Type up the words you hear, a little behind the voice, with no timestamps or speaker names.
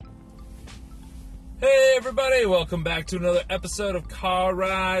everybody, welcome back to another episode of Car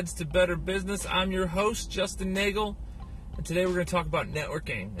Rides to Better Business. I'm your host, Justin Nagel, and today we're going to talk about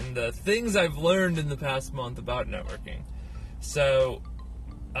networking and the things I've learned in the past month about networking. So,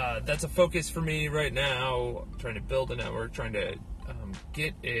 that's a focus for me right now, trying to build a network, trying to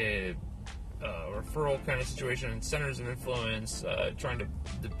get a referral kind of situation, centers of influence, trying to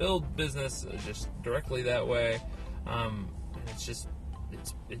build business just directly that way. And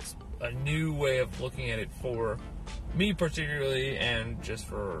it's a new way of looking at it for me particularly, and just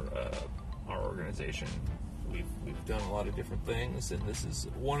for our organization. We've done a lot of different things, and this is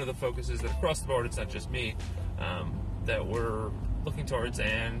one of the focuses that across the board, it's not just me, that we're looking towards.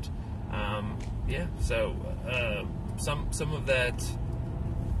 And so some of that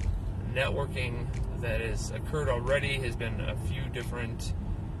networking that has occurred already has been a few different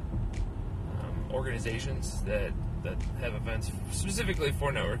organizations that have events specifically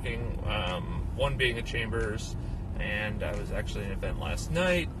for networking, one being a Chambers, and I was actually at an event last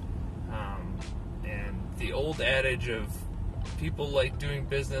night, and the old adage of people like doing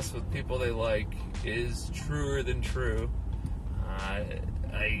business with people they like is truer than true.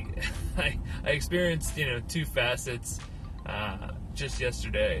 I experienced, two facets just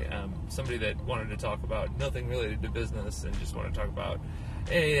yesterday. Somebody that wanted to talk about nothing related to business and just wanted to talk about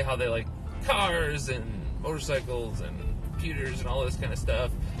how they like cars and motorcycles and computers and all this kind of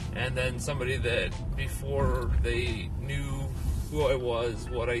stuff, and then somebody that before they knew who I was,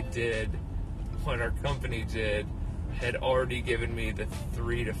 what I did, what our company did, had already given me the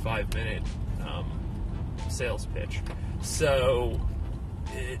 3 to 5 minute sales pitch. So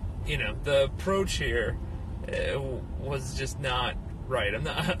the approach here was just not right.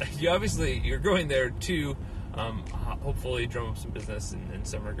 You're going there to hopefully drum up some business in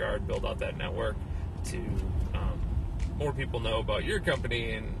some regard, build out that network to more people know about your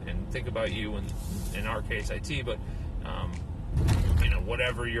company and think about you, and in our case IT, but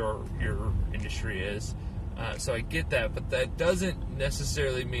whatever your industry is. So I get that, but that doesn't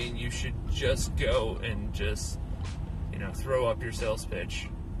necessarily mean you should just go and just throw up your sales pitch.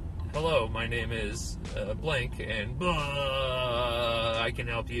 Hello, my name is blank, and blah, I can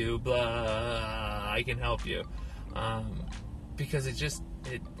help you, blah, I can help you. Because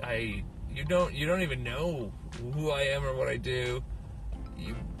you don't even know who I am or what I do.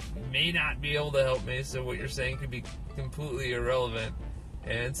 You may not be able to help me, so what you're saying could be completely irrelevant.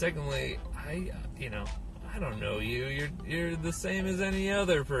 And secondly, I don't know you. You're the same as any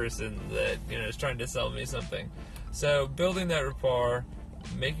other person that is trying to sell me something. So building that rapport,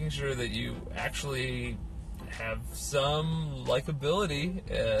 making sure that you actually have some likability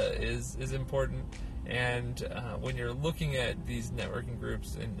is important. And when you're looking at these networking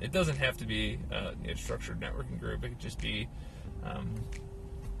groups, and it doesn't have to be a structured networking group, it could just be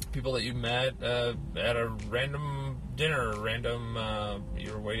people that you met at a random dinner,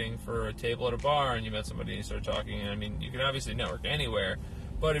 you were waiting for a table at a bar and you met somebody and you started talking. I mean, you can obviously network anywhere,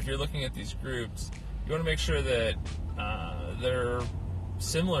 but if you're looking at these groups, you want to make sure that they're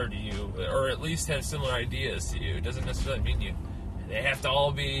similar to you, or at least have similar ideas to you. It doesn't necessarily mean they have to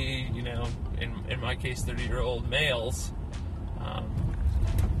all be, in my case, 30-year-old males.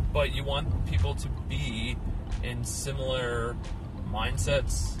 But you want people to be in similar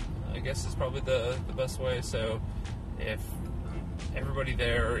mindsets, I guess is probably the best way. So if everybody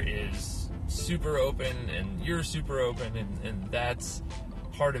there is super open and you're super open, and that's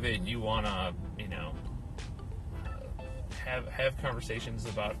part of it, you want to, have conversations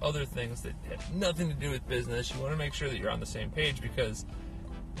about other things that have nothing to do with business. You want to make sure that you're on the same page, because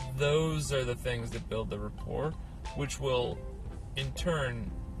those are the things that build the rapport, which will in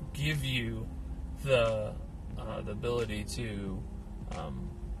turn give you the ability to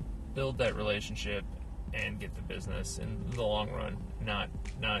build that relationship and get the business in the long run, not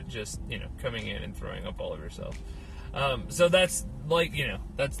just coming in and throwing up all of yourself. So that's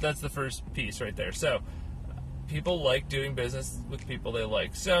that's the first piece right there. So people like doing business with people they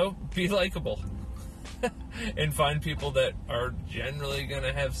like. So be likable. And find people that are generally going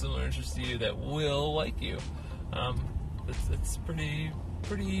to have similar interests to you that will like you. It's pretty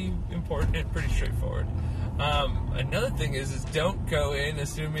important and pretty straightforward. Another thing is don't go in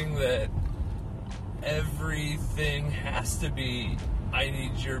assuming that everything has to be, I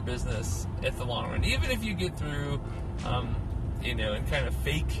need your business at the long run. Even if you get through, and kind of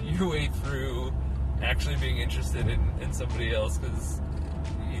fake your way through actually being interested in somebody else, because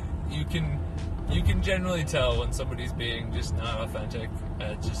you can generally tell when somebody's being just not authentic.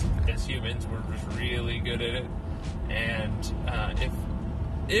 Just as humans, we're just really good at it. And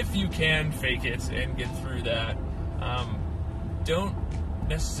if you can fake it and get through that, don't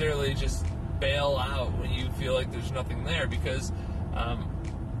necessarily just bail out when you feel like there's nothing there, because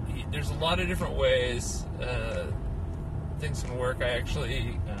there's a lot of different ways things can work. I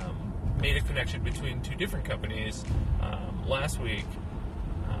actually made a connection between two different companies last week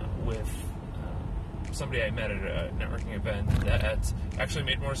with somebody I met at a networking event that actually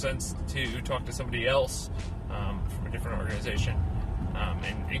made more sense to talk to somebody else from a different organization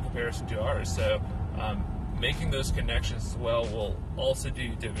in comparison to ours. So making those connections as well will also do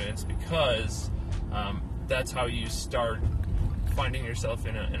dividends, because that's how you start finding yourself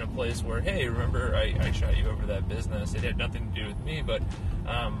in a place where, hey, remember I shot you over that business. It had nothing to do with me, but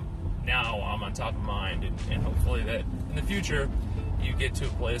now I'm on top of mind, and hopefully that in the future you get to a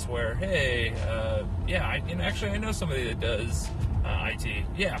place where, hey, I know somebody that does IT.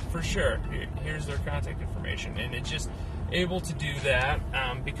 Yeah, for sure. Here's their contact information, and it's just able to do that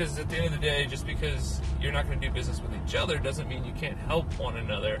because at the end of the day, just because you're not going to do business with each other doesn't mean you can't help one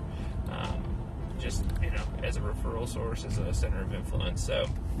another. Just as a referral source, as a center of influence. So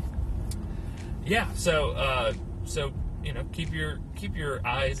keep your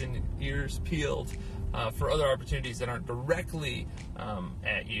eyes and ears peeled for other opportunities that aren't directly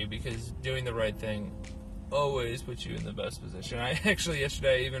at you, because doing the right thing always puts you in the best position. I actually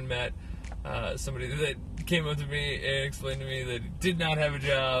yesterday even met somebody that came up to me and explained to me that he did not have a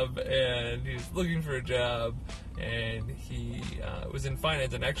job and he was looking for a job, and he was in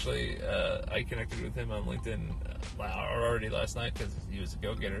finance. And actually, I connected with him on LinkedIn already last night because he was a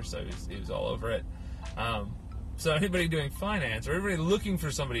go-getter, so he was all over it. So anybody doing finance, or everybody looking for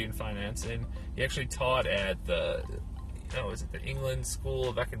somebody in finance, and he actually taught at the England School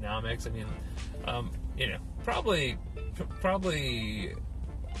of Economics. I mean, probably,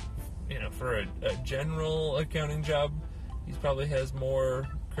 for a general accounting job, he probably has more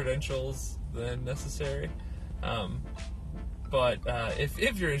credentials than necessary. But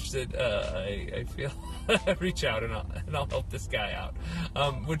if you're interested, I feel reach out and I'll help this guy out.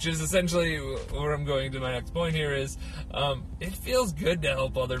 Which is essentially where I'm going to my next point here is, it feels good to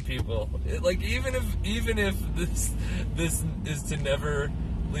help other people. Even if this is to never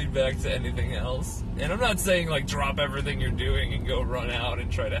lead back to anything else. And I'm not saying drop everything you're doing and go run out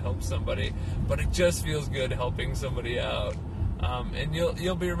and try to help somebody, but it just feels good helping somebody out. And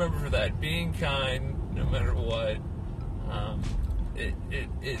you'll be remembered for that. Being kind, no matter what.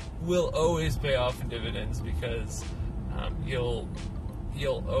 It will always pay off in dividends, because you'll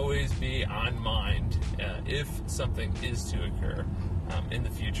always be on mind if something is to occur in the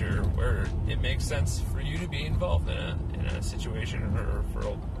future where it makes sense for you to be involved in a situation or a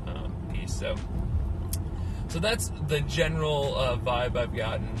referral piece. So that's the general vibe I've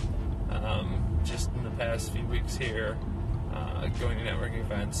gotten just in the past few weeks here, going to networking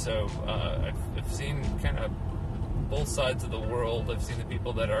events. So I've seen kind of both sides of the world. I've seen the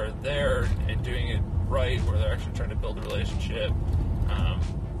people that are there and doing it right, where they're actually trying to build a relationship,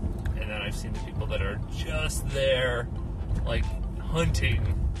 and then I've seen the people that are just there, hunting.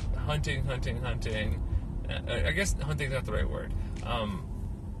 I guess hunting's not the right word.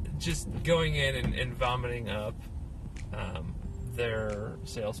 Just going in and vomiting up their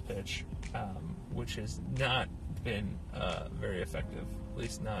sales pitch, which has not been very effective, at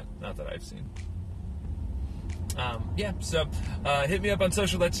least not that I've seen. So hit me up on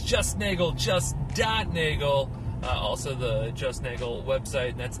social. That's JustNagel, just.Nagel. Also the Just Nagel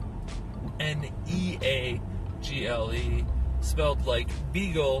website, and that's Neagle, spelled like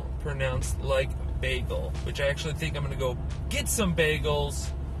beagle, pronounced like bagel, which I actually think I'm going to go get some bagels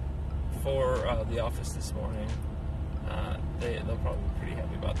for the office this morning. They'll probably be pretty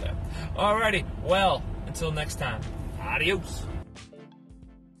happy about that. Alrighty, well, until next time, adios.